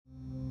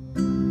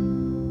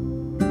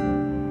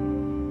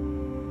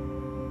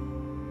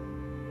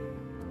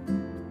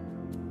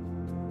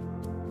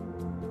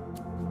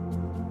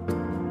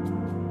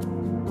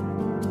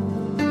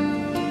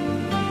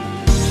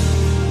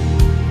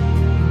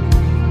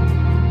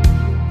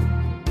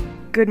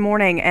Good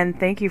morning, and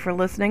thank you for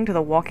listening to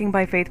the Walking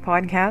by Faith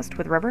podcast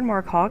with Reverend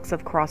Mark Hawks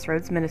of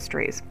Crossroads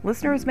Ministries.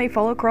 Listeners may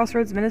follow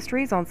Crossroads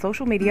Ministries on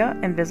social media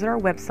and visit our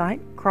website,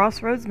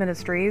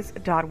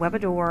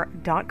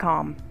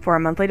 crossroadsministries.webador.com, for our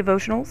monthly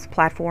devotionals,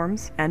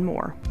 platforms, and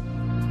more.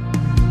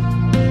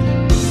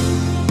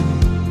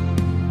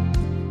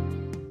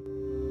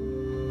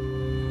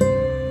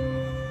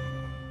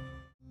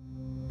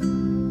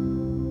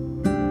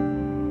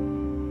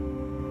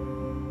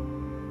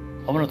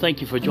 I want to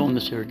thank you for joining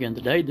us here again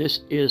today.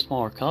 This is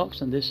Mark Hawks,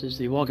 and this is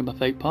the Walking by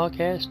Faith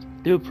podcast.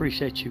 Do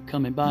appreciate you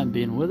coming by and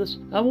being with us.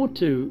 I want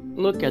to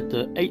look at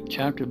the 8th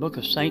chapter of the book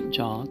of St.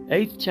 John.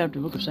 8th chapter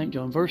of the book of St.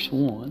 John, verse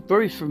 1.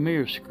 Very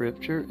familiar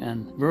scripture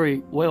and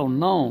very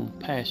well-known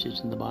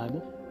passage in the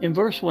Bible. In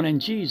verse 1,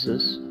 and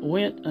Jesus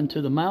went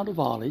unto the Mount of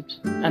Olives,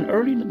 and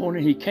early in the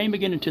morning he came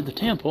again into the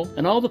temple,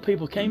 and all the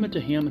people came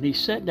unto him, and he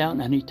sat down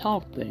and he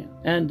taught them.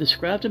 And the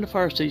scribes and the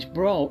Pharisees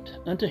brought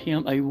unto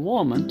him a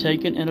woman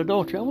taken in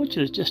adultery. I want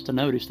you to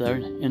notice there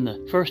in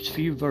the first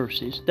few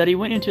verses that he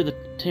went into the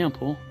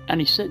temple and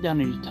he sat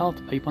down and he taught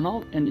the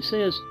people, and it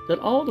says that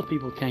all the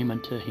people came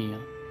unto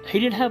him. He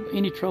didn't have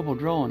any trouble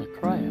drawing a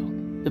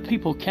crowd. The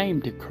people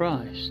came to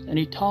Christ and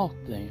he taught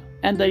them.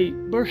 And they,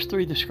 verse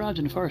 3, the scribes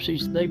and the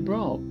Pharisees, they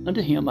brought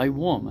unto him a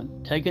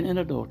woman taken in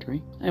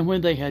adultery, and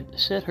when they had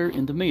set her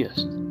in the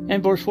midst.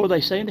 And verse 4,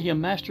 they say unto him,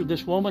 Master,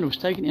 this woman was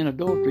taken in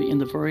adultery in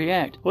the very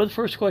act. Well, the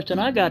first question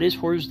I got is,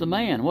 where's the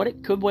man? What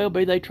it could well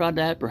be they tried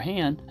to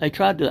apprehend. They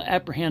tried to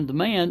apprehend the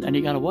man, and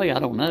he got away. I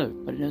don't know.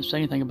 But it doesn't say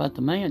anything about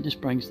the man, it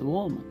just brings the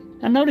woman.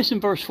 And notice in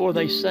verse 4,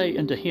 they say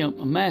unto him,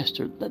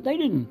 Master, that they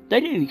didn't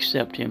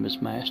accept him as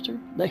master.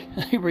 They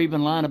were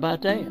even lying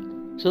about that.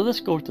 So let's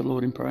go to the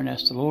Lord in prayer and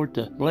ask the Lord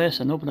to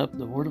bless and open up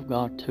the Word of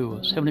God to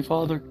us. Heavenly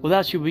Father,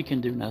 without you we can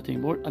do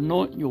nothing. Lord,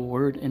 anoint your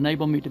Word.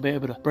 Enable me to be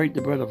able to break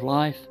the bread of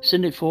life.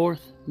 Send it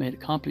forth. May it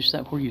accomplish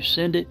that where you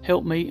send it.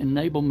 Help me,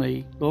 enable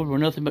me. Lord, we're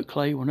nothing but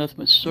clay. We're nothing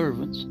but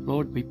servants.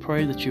 Lord, we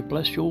pray that you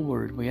bless your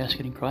Word. We ask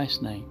it in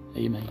Christ's name.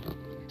 Amen.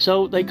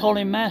 So they call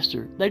him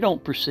master. They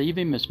don't perceive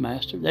him as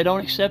master. They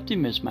don't accept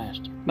him as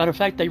master. Matter of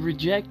fact, they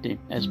reject him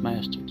as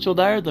master. So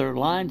they're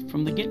lying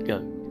from the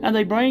get-go. And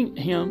they bring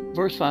him,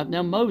 verse 5,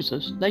 now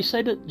Moses, they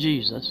say to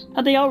Jesus,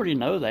 and they already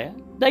know that.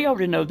 They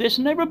already know this,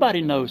 and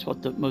everybody knows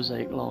what the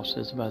Mosaic law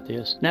says about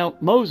this. Now,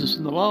 Moses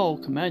in the law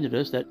commanded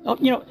us that,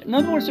 in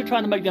other words, they're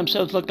trying to make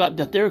themselves look like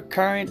that they're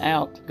carrying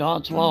out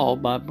God's law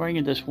by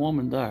bringing this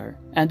woman there.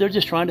 And they're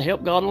just trying to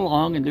help God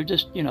along, and they're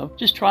just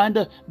trying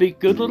to be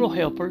good little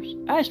helpers.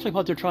 Actually,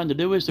 what they're trying to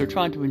do is they're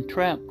trying to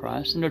entrap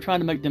Christ, and they're trying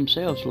to make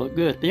themselves look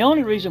good. The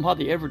only reason why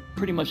they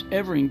pretty much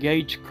ever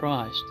engaged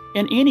Christ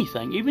in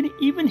anything,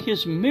 even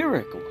his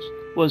miracles,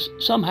 was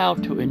somehow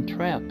to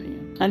entrap him.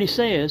 And it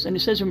says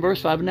in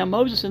verse 5, now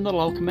Moses in the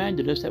law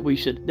commanded us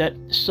that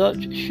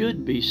such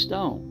should be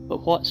stoned.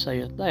 But what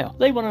saith thou?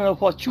 They want to know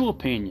what's your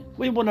opinion.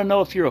 We want to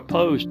know if you're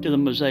opposed to the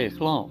Mosaic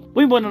law.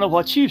 We want to know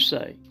what you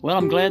say. Well,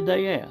 I'm glad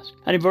they asked.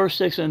 And in verse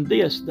 6, and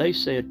this they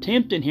said,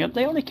 tempting him.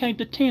 They only came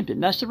to tempt him.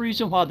 That's the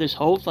reason why this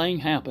whole thing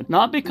happened.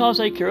 Not because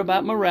they care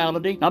about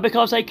morality, not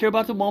because they care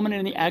about the woman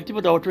in the act of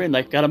adultery, and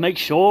they got to make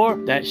sure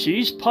that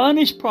she's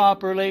punished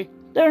properly.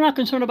 They're not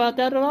concerned about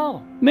that at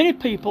all. Many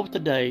people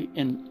today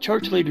in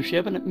church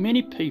leadership, and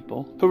many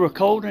people who are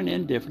cold and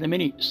indifferent, and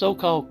many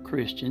so-called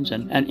Christians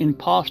and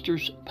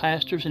imposters,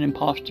 pastors and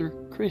imposter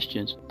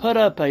Christians, put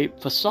up a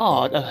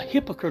facade, a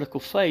hypocritical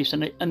face,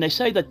 and they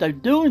say that they're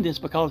doing this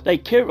because they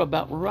care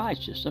about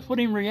righteousness. But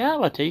in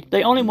reality,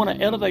 they only want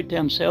to elevate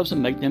themselves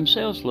and make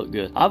themselves look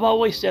good. I've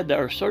always said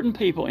there are certain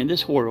people in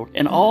this world,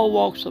 in all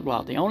walks of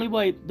life, the only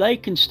way they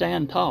can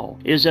stand tall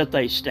is that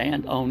they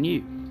stand on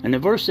you. And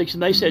in verse 6,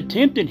 and they said,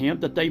 tempting him,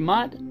 that they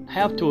might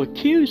have to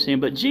accuse him.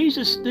 But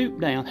Jesus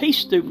stooped down. He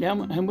stooped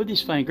down and with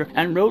his finger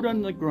and wrote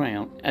on the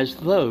ground as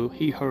though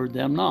he heard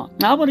them not.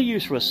 Now I want to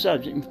use for a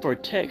subject, for a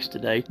text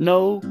today,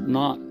 no,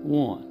 not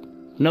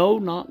one. No,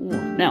 not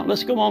one. Now,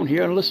 let's go on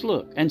here and let's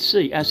look and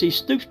see. As he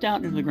stoops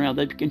down into the ground,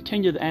 they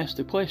continue to ask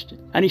the question.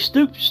 And he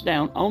stoops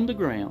down on the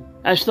ground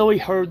as though he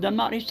heard them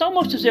not. It's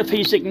almost as if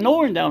he's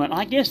ignoring them. And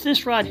I guess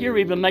this right here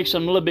even makes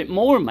them a little bit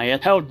more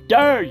mad. How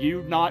dare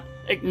you not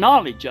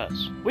acknowledge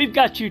us? We've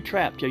got you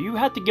trapped here. You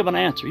have to give an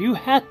answer. You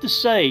have to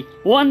say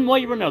one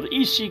way or another.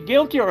 Is she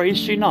guilty or is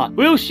she not?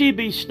 Will she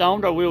be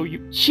stoned or will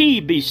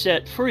she be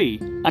set free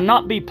and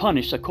not be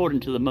punished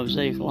according to the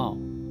Mosaic law?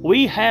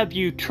 We have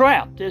you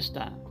trapped this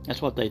time.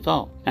 That's what they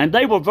thought. And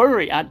they were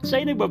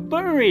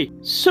very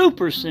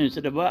super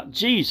sensitive about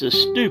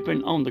Jesus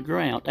stooping on the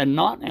ground and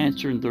not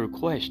answering their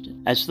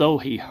question, as though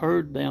he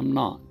heard them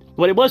not.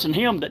 Well, it wasn't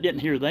him that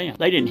didn't hear them.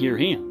 They didn't hear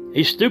him.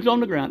 He stooped on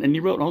the ground and he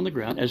wrote on the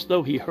ground as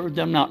though he heard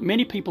them not.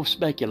 Many people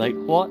speculate,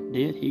 what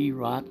did he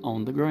write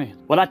on the ground?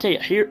 Well, I tell you,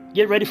 here,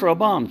 get ready for a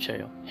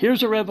bombshell.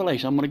 Here's a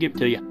revelation I'm going to give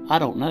to you. I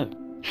don't know.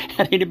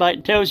 And anybody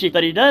that tells you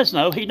that he does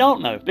know, he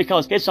don't know,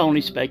 because it's only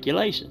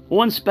speculation.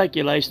 One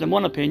speculation and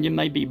one opinion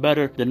may be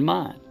better than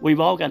mine. We've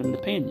all got an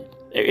opinion.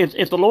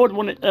 If the Lord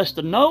wanted us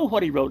to know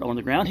what he wrote on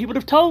the ground, he would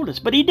have told us,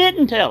 but he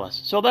didn't tell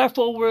us. So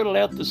therefore we're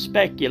left to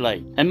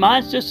speculate. And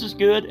mine's just as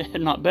good,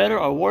 and not better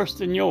or worse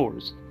than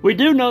yours. We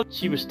do know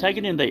she was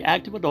taken in the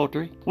act of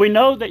adultery. We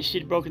know that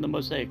she'd broken the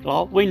Mosaic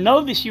law. We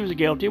know that she was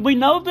guilty. We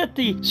know that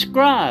the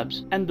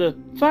scribes and the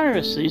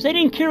Pharisees, they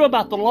didn't care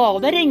about the law.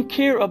 They didn't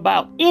care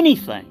about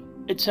anything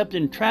except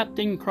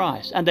entrapting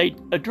Christ. And they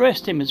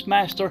addressed him as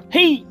master.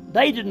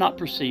 They did not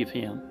perceive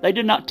him. They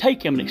did not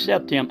take him and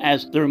accept him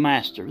as their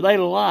master. They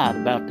lied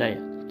about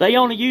that. They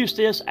only used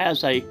this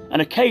as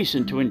an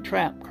occasion to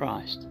entrap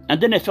Christ.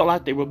 And then they felt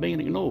like they were being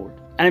ignored.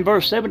 And in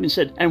verse 7 it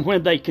said, and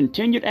when they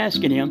continued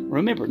asking him,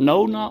 remember,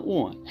 no, not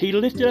one, he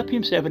lifted up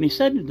himself and he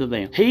said unto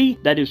them, he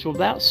that is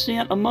without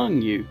sin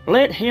among you,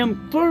 let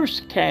him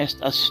first cast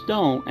a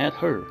stone at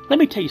her. Let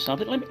me tell you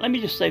something. Let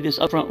me just say this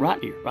up front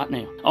right here, right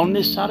now. On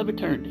this side of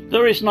eternity,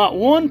 there is not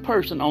one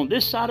person on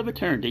this side of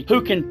eternity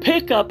who can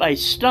pick up a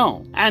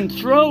stone and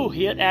throw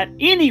it at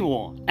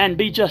anyone and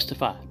be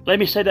justified. Let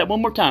me say that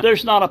one more time.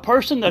 There's not a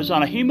person, there's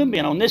not a human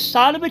being on this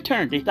side of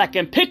eternity that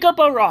can pick up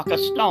a rock, a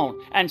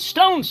stone, and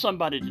stone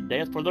somebody to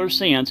death for their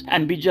sins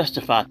and be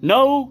justified.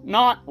 No,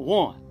 not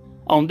one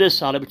on this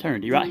side of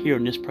eternity, right here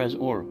in this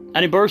present world.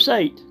 And in verse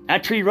 8,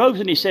 after he rose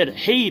and he said,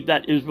 he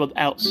that is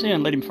without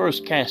sin, let him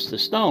first cast the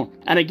stone.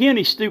 And again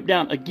he stooped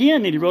down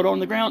again and he wrote on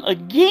the ground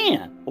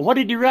again. What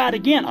did he write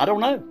again? I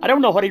don't know. I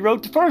don't know what he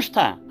wrote the first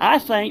time. I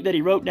think that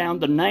he wrote down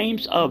the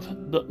names of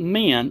the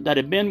men that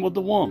had been with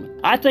the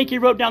woman. I think he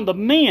wrote down the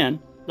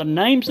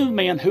names of the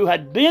men who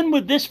had been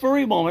with this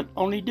very woman.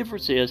 Only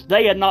difference is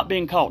they had not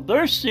been caught.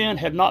 Their sin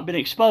had not been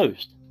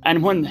exposed.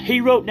 And when he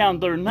wrote down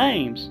their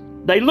names,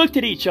 they looked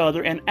at each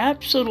other in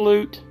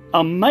absolute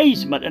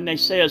amazement, and they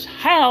says,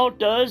 how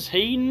does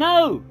he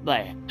know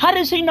that? How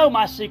does he know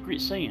my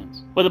secret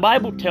sins? Well, the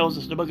Bible tells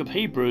us in the book of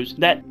Hebrews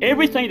that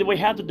everything that we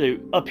have to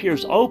do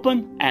appears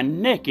open and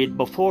naked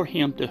before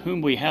him to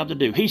whom we have to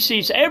do. He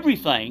sees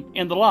everything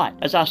in the light.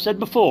 As I said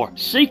before,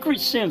 secret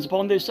sins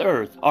upon this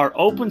earth are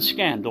open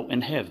scandal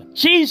in heaven.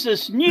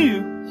 Jesus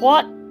knew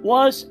what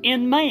was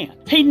in man.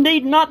 He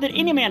need not that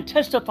any man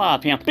testify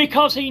of him,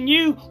 because he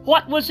knew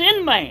what was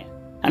in man.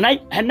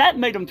 And that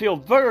made him feel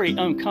very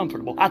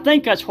uncomfortable. I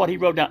think that's what he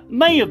wrote down.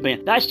 May have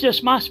been. That's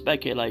just my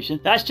speculation.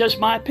 That's just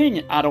my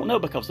opinion. I don't know,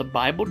 because the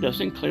Bible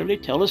doesn't clearly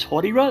tell us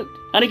what he wrote.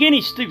 And again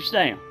he stoops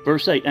down,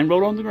 verse 8, and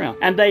wrote on the ground.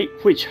 And they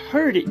which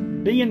heard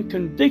it, being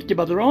convicted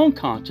by their own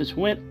conscience,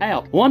 went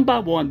out, one by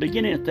one,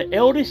 beginning at the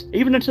eldest,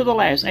 even unto the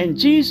last. And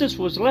Jesus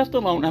was left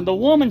alone, and the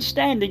woman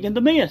standing in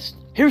the midst.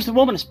 Here's the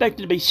woman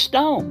expected to be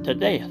stoned to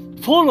death,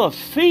 full of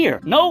fear,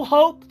 no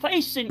hope,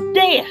 facing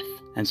death.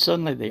 And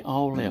suddenly they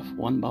all left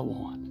one by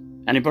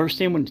one. And in verse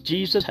 10, when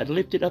Jesus had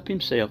lifted up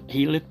himself,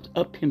 he lifted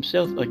up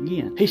himself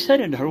again. He said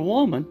unto her,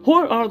 woman,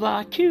 where are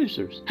thy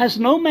accusers? Has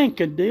no man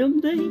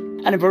condemned thee?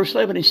 And in verse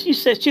 11, she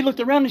said she looked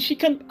around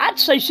and I'd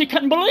say she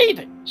couldn't believe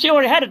it. She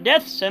already had a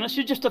death sentence.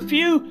 She was just a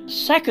few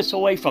seconds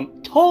away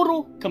from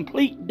total,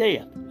 complete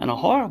death, and a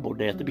horrible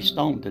death, to be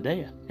stoned to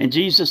death. And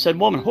Jesus said,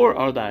 woman, where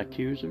are thy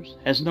accusers?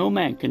 Has no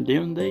man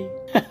condemned thee?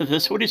 The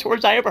sweetest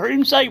words I ever heard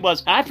him say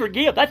was, I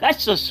forgive.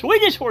 That's the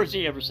sweetest words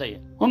he ever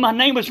said. When my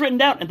name was written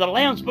down in the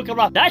Lamb's Book of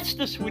Life, that's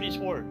the sweetest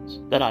words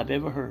that I've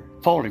ever heard,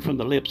 falling from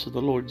the lips of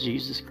the Lord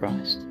Jesus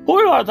Christ.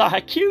 Where are thy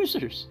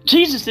accusers?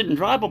 Jesus didn't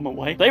drive them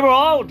away. They were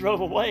all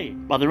drove away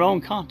by their own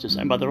conscience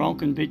and by their own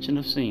conviction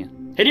of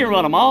sin. He didn't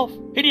run them off.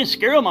 He didn't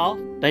scare them off.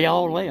 They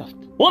all left.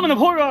 Woman,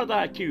 where are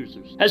thy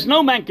accusers? Has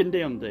no man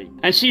condemned thee?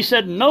 And she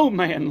said, no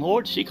man,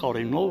 Lord. She called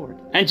him Lord.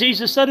 And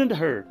Jesus said unto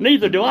her,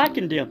 neither do I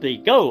condemn thee.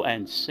 Go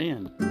and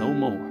sin no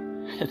more.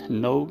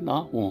 No,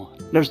 not one.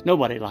 There's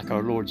nobody like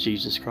our Lord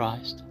Jesus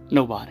Christ.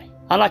 Nobody.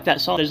 I like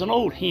that song. There's an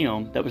old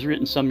hymn that was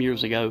written some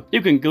years ago.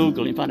 You can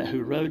Google and find out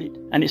who wrote it.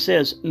 And it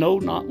says, no,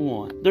 not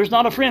one. There's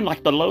not a friend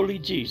like the lowly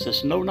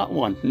Jesus. No, not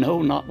one.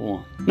 No, not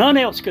one. None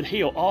else could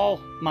heal all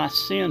my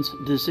sins'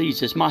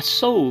 diseases, my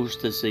soul's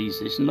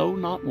diseases. No,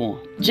 not one.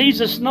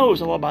 Jesus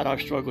knows all about our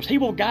struggles. He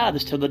will guide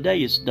us till the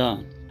day is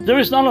done. There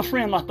is not a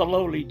friend like the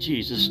lowly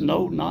Jesus.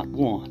 No, not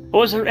one.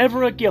 Or is there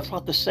ever a gift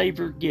like the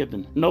Savior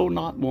given? No,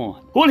 not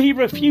one. Will he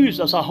refuse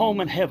us a home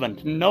in heaven?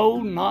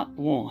 No, not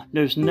one.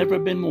 There's never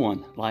been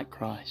one like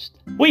Christ.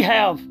 We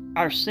have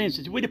our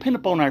senses. We depend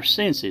upon our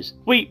senses.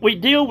 We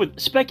deal with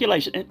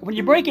speculation. And when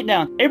you break it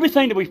down,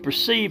 everything that we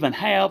perceive and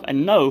have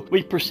and know,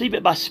 we perceive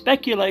it by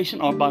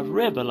speculation or by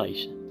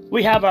revelation.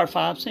 We have our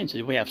five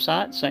senses. We have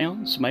sight,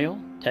 sound, smell,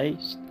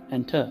 taste,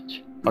 and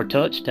touch. Or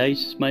touch,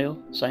 taste,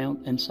 smell,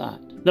 sound, and sight.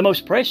 The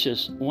most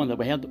precious one that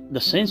we have, the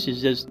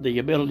senses, is the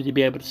ability to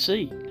be able to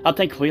see. I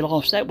think if we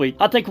lost that,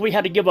 I think if we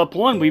had to give up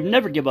one, we'd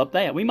never give up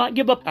that. We might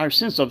give up our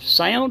sense of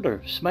sound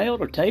or smell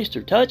or taste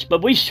or touch,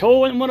 but we sure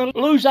wouldn't want to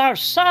lose our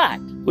sight.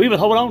 We would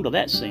hold on to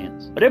that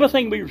sense. But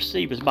everything we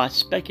receive is by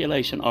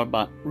speculation or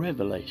by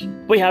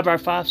revelation. We have our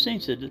five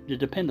senses to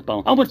depend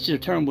upon. I want you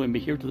to turn with me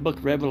here to the book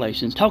of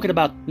Revelations, talking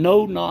about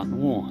no, not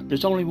one.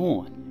 There's only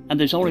one. and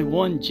there's only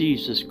one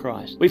Jesus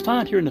Christ. We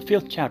find here in the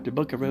 5th chapter,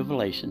 book of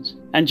Revelations.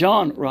 And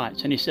John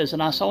writes, and he says,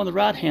 "And I saw in the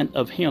right hand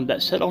of him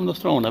that sat on the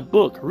throne a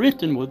book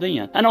written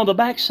within, and on the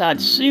backside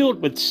sealed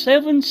with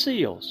 7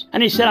 seals.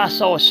 And he said, I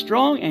saw a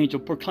strong angel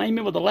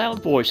proclaiming with a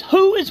loud voice,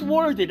 Who is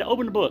worthy to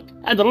open the book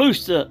and to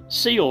loose the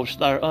seals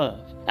thereof?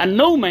 And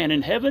no man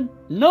in heaven,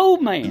 no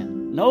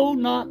man, no,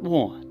 not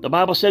one." The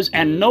Bible says,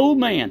 "And no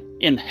man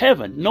in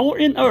heaven, nor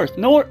in earth,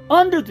 nor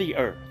under the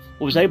earth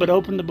was able to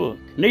open the book,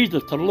 neither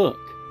to look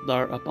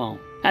thereupon."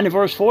 And in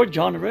verse 4,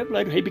 John the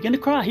Revelator, he began to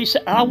cry. He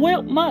said, "I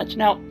wept much."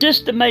 Now,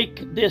 just to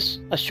make this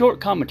a short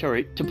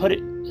commentary, to put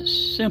it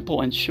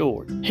simple and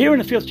short, here in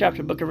the 5th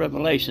chapter of the book of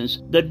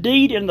Revelations, the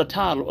deed and the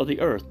title of the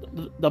earth,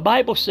 the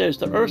Bible says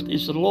the earth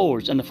is the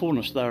Lord's and the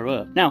fullness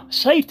thereof. Now,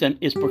 Satan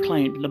is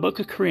proclaimed in the book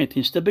of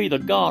Corinthians to be the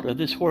god of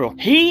this world.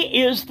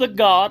 He is the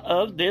god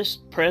of this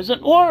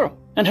present world,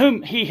 and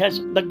whom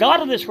the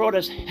God of this world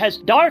has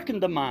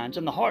darkened the minds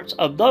and the hearts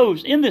of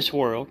those in this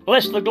world,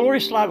 lest the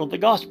glorious light of the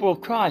gospel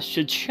of Christ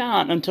should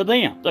shine unto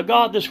them. The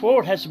God of this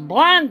world has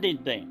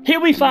blinded them. Here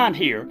we find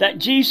here that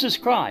Jesus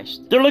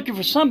Christ, they're looking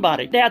for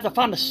somebody. They have to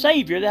find a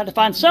Savior. They have to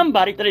find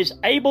somebody that is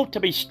able to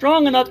be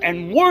strong enough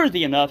and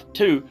worthy enough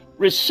to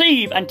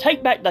receive and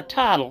take back the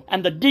title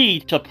and the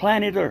deed to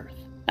planet earth.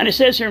 And it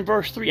says here in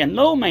verse 3, "And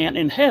no man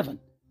in heaven,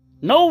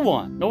 no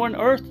one, nor in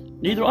earth,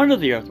 neither under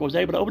the earth, was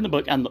able to open the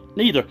book, and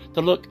neither to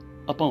look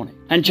upon it."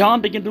 And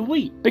John began to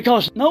weep,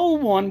 because no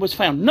one was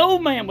found, no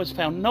man was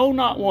found, no,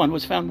 not one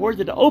was found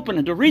worthy to open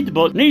and to read the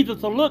book, neither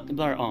to look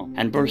thereon.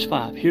 And verse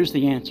 5, here's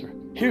the answer.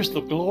 Here's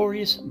the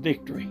glorious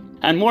victory.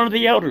 "And one of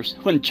the elders,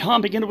 when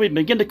John began to weep,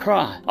 began to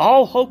cry.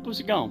 All hope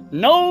was gone.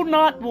 No,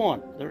 not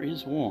one. There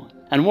is one.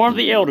 And one of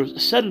the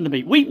elders said unto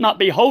me, Weep not,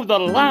 behold, the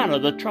Lion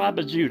of the tribe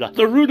of Judah,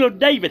 the root of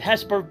David,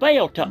 has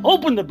prevailed to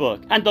open the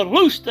book and to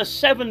loose the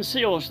 7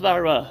 seals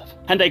thereof.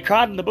 And they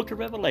cried in the book of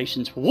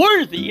Revelations,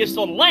 Worthy is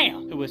the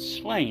Lamb who was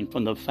slain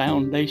from the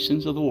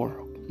foundations of the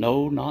world.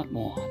 No, not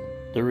one.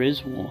 There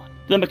is one."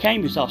 The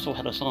McCameys also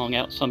had a song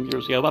out some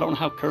years ago. I don't know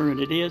how current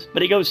it is,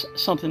 but it goes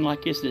something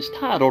like this, and it's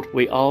titled,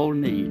 "We All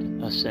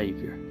Need a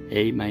Savior."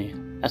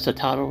 Amen. That's the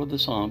title of the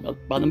song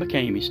by the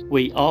McCameys.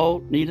 We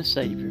all need a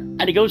Savior.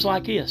 And it goes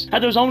like this.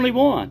 "And there's only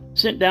one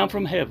sent down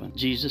from heaven,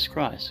 Jesus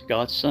Christ,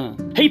 God's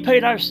Son. He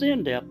paid our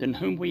sin debt, in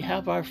whom we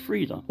have our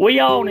freedom. We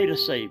all need a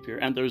Savior,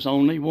 and there's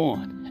only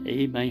one."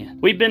 Amen.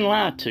 We've been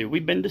lied to.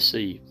 We've been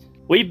deceived.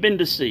 We've been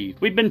deceived.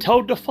 We've been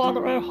told to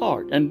follow our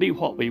heart and be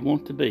what we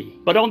want to be.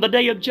 But on the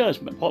day of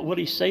judgment, what will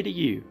he say to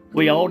you?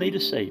 We all need a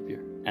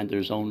Savior, and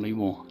there's only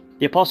one.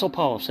 The Apostle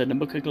Paul said in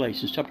the book of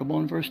Galatians, chapter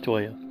 1, verse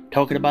 12,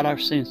 talking about our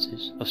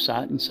senses of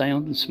sight and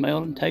sound and smell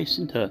and taste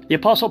and touch. The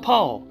Apostle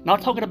Paul,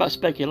 not talking about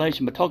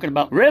speculation, but talking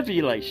about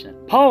revelation.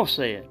 Paul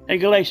said in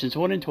Galatians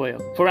 1 and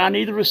 12, "For I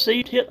neither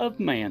received it of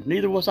man,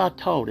 neither was I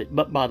taught it,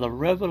 but by the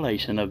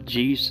revelation of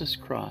Jesus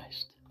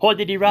Christ." What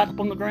did he write up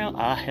on the ground?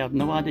 I have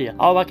no idea.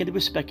 All I can do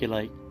is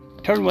speculate.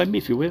 Turn with me,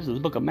 if you will, to the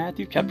book of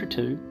Matthew, chapter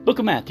 2. Book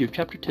of Matthew,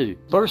 chapter 2,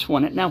 verse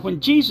 1. "Now when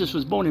Jesus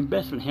was born in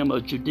Bethlehem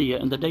of Judea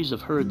in the days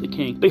of Herod the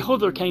king, behold,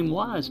 there came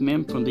wise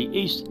men from the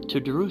east to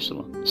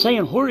Jerusalem,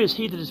 saying, Where is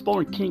he that is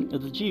born King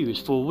of the Jews?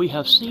 For we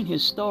have seen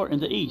his star in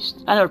the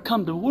east, and are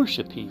come to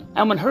worship him.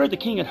 And when Herod the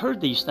king had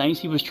heard these things,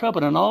 he was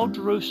troubled, and all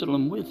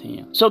Jerusalem with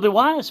him. So the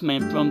wise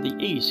men from the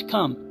east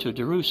come to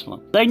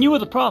Jerusalem. They knew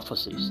of the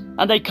prophecies,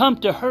 and they come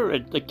to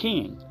Herod the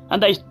king.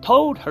 And they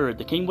told Herod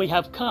the king, We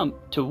have come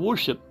to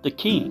worship the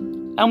king.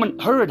 And when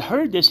Herod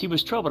heard this, he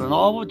was troubled, and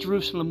all of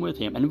Jerusalem with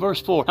him." And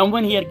verse 4, "And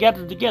when he had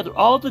gathered together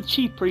all the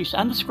chief priests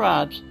and the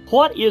scribes."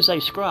 What is a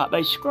scribe?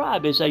 A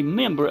scribe is a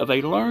member of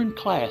a learned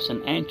class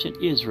in ancient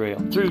Israel.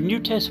 Through New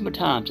Testament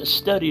times,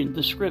 studying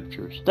the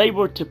scriptures. They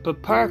were to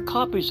prepare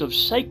copies of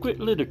sacred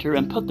literature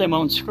and put them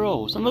on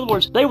scrolls. In other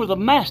words, they were the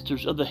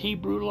masters of the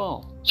Hebrew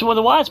law. So when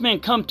the wise men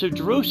come to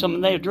Jerusalem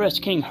and they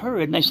addressed King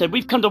Herod, and they said,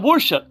 We've come to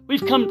worship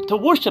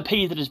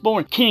he that is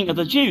born King of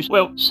the Jews.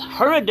 Well,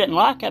 Herod didn't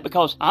like that,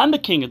 because I'm the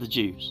King of the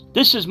Jews.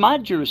 This is my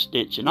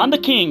jurisdiction. I'm the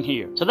king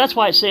here. So that's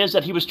why it says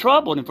that he was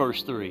troubled in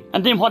verse 3.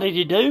 And then what did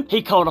he do?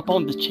 He called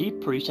upon the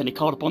chief priests, and he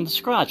called upon the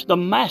scribes, the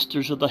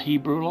masters of the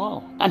Hebrew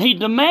law. And he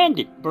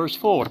demanded, verse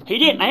 4, he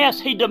didn't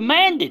ask, he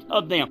demanded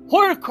of them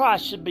where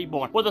Christ should be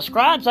born. Well, the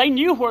scribes, they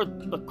knew where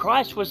the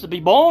Christ was to be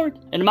born.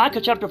 In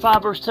Micah chapter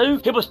 5, verse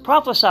 2, it was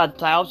prophesied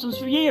thousands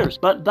of years.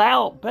 "But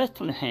thou,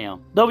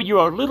 Bethlehem, though you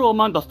are little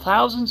among the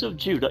thousands of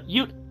Judah,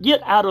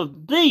 yet out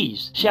of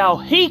these shall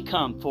he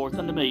come forth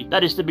unto me,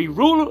 that is to be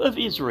ruler of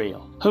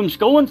Israel, whom's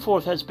going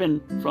forth has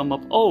been from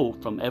of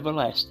old, from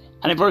everlasting."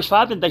 And in verse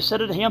 5, "And they said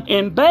unto him,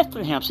 In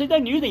Bethlehem." See, they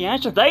knew the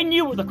answer. They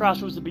knew where the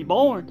Christ was to be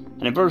born.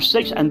 And in verse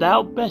 6, "And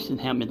thou,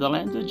 Bethlehem, in the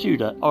land of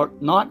Judah,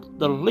 art not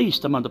the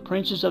least among the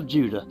princes of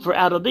Judah. For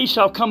out of thee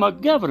shall come a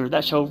governor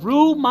that shall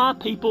rule my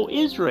people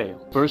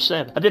Israel." Verse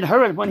 7, "And then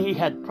Herod, when he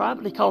had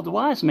privately called the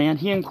wise men,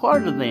 he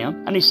inquired of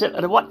them, and he said,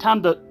 At what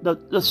time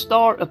the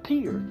star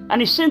appeared? And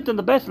he sent them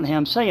to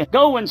Bethlehem, saying,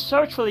 Go and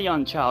search for the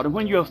young child, and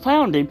when you have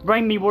found him,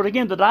 bring me word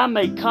again, that I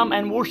may come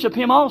and worship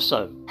him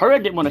also."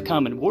 Herod didn't want to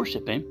come and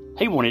worship him.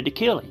 He wanted to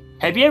kill him.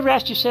 Have you ever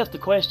asked yourself the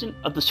question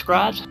of the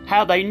scribes,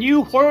 how they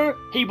knew where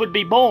he would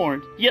be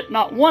born, yet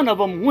not one of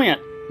them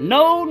went?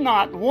 No,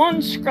 not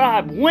one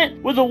scribe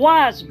went with the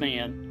wise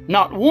men.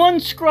 Not one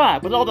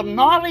scribe, with all the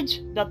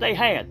knowledge that they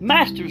had,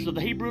 masters of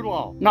the Hebrew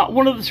law, not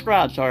one of the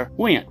scribes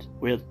went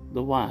with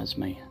the wise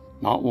men.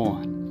 Not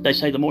one. They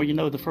say the more you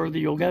know, the further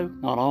you'll go.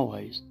 Not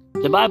always.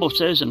 The Bible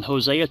says in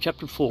Hosea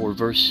chapter 4,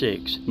 verse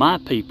 6, "My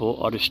people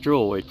are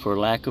destroyed for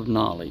lack of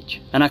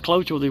knowledge." And I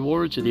close with the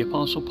words of the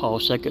Apostle Paul,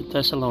 2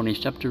 Thessalonians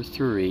chapter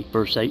 3,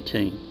 verse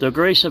 18. The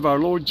grace of our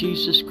Lord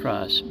Jesus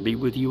Christ be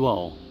with you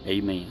all.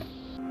 Amen.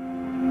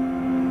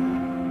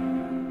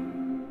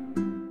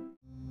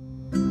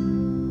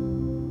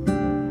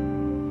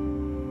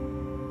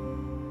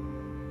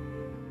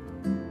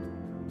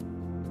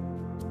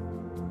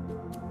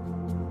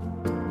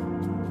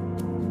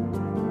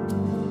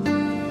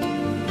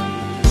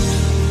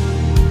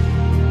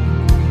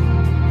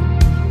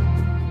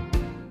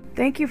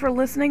 Thank you for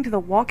listening to the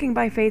Walking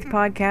by Faith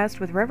podcast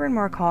with Reverend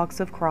Mark Hawks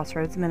of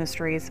Crossroads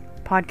Ministries.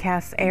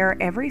 Podcasts air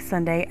every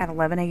Sunday at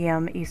 11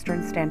 a.m.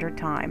 Eastern Standard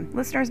Time.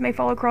 Listeners may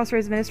follow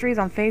Crossroads Ministries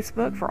on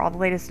Facebook for all the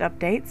latest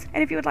updates.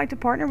 And if you would like to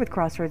partner with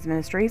Crossroads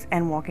Ministries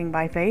and Walking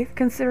by Faith,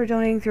 consider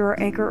donating through our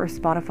Anchor or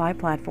Spotify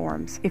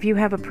platforms. If you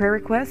have a prayer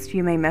request,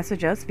 you may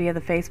message us via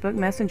the Facebook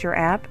Messenger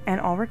app,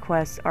 and all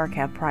requests are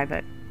kept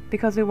private.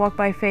 Because we walk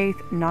by faith,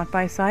 not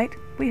by sight,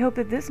 we hope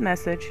that this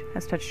message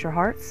has touched your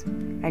hearts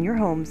and your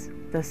homes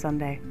this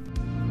Sunday.